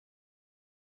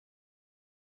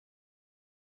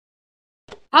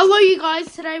Hello you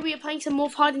guys, today we are playing some more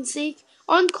hide and seek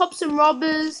on Cops and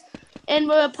Robbers, and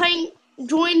we're playing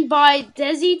joined by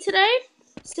Desi today,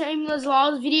 same as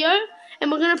last video, and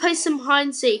we're going to play some hide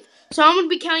and seek. So I'm going to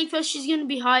be counting first, she's going to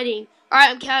be hiding.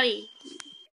 Alright, I'm counting.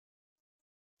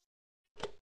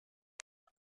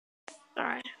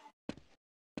 Alright.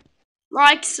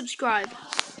 Like, subscribe.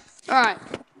 Alright.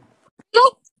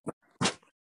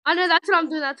 I know, that's what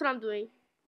I'm doing.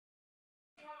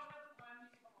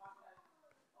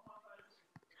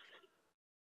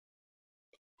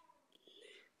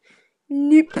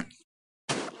 Nope.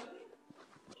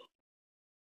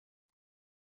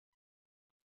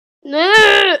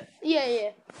 No! Yeah.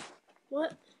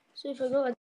 What? So if I go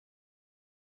like...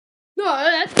 No,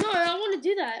 I want to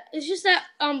do that. It's just that,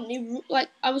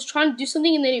 I was trying to do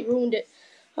something and then it ruined it.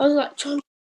 I was like, trying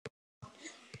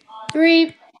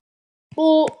 3,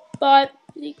 4, 5,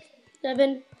 6,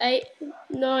 7, 8,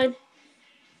 9,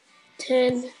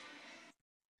 10,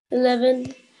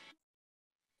 11,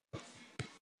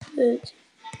 13,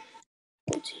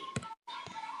 14.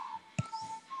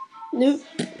 Nope.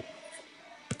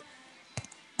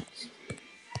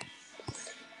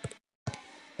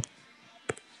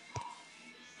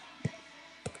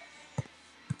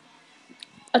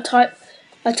 I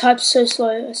type so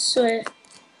slow, I swear.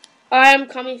 I am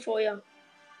coming for you.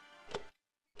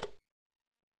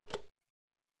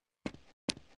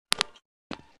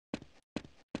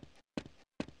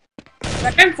 If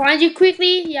I don't find you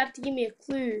quickly, you have to give me a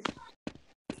clue.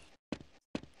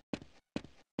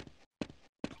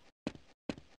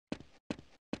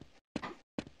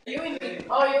 You're in.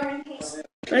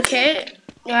 Okay.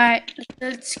 Alright,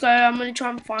 let's go. I'm gonna try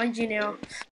and find you now.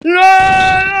 No!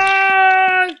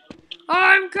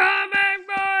 I'm coming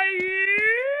for you!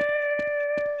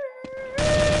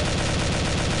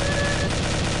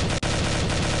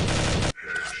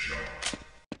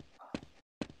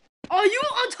 Oh, you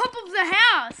were on top of the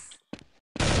house!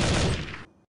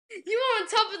 You were on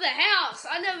top of the house!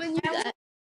 I never knew that.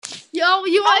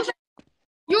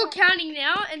 You're counting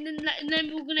now, and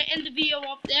then we're gonna end the video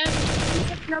off there.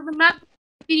 Another map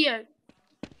video.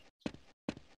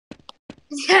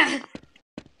 Yeah.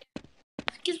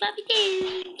 Guess what we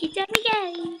do? Guess what we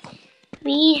do?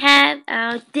 We have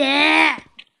out there.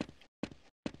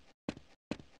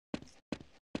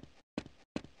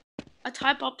 I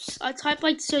type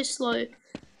like so slow.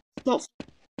 No,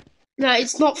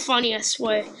 it's not funny, I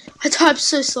swear. I type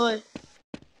so slow.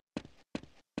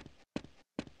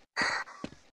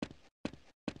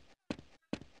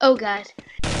 Oh god.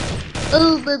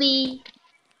 Oh buddy.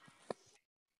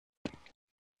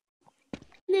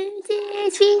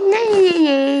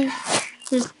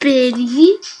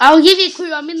 I'll give you a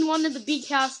clue. I'm in one of the big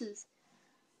houses.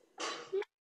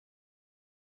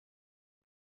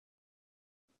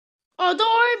 Oh, don't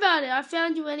worry about it. I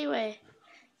found you anyway.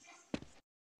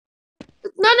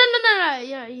 No.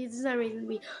 Yeah, there's no reason to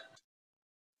be.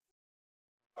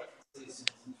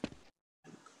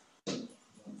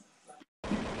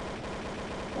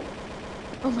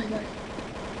 Oh my god.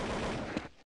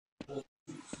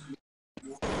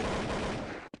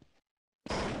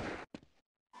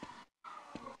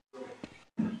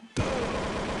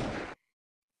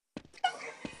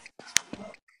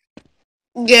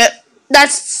 Yeah,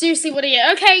 that's seriously what it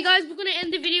is. Okay, guys, we're gonna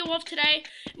end the video off today.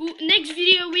 Next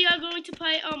video, we are going to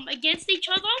play against each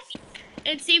other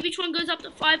and see which one goes up to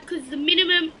 5. Because the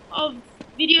minimum of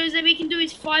videos that we can do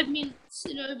is 5 minutes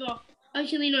and over.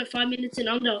 Actually, no, 5 minutes and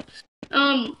under.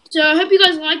 So I hope you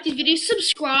guys liked this video.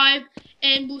 Subscribe,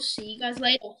 and we'll see you guys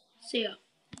later. See ya.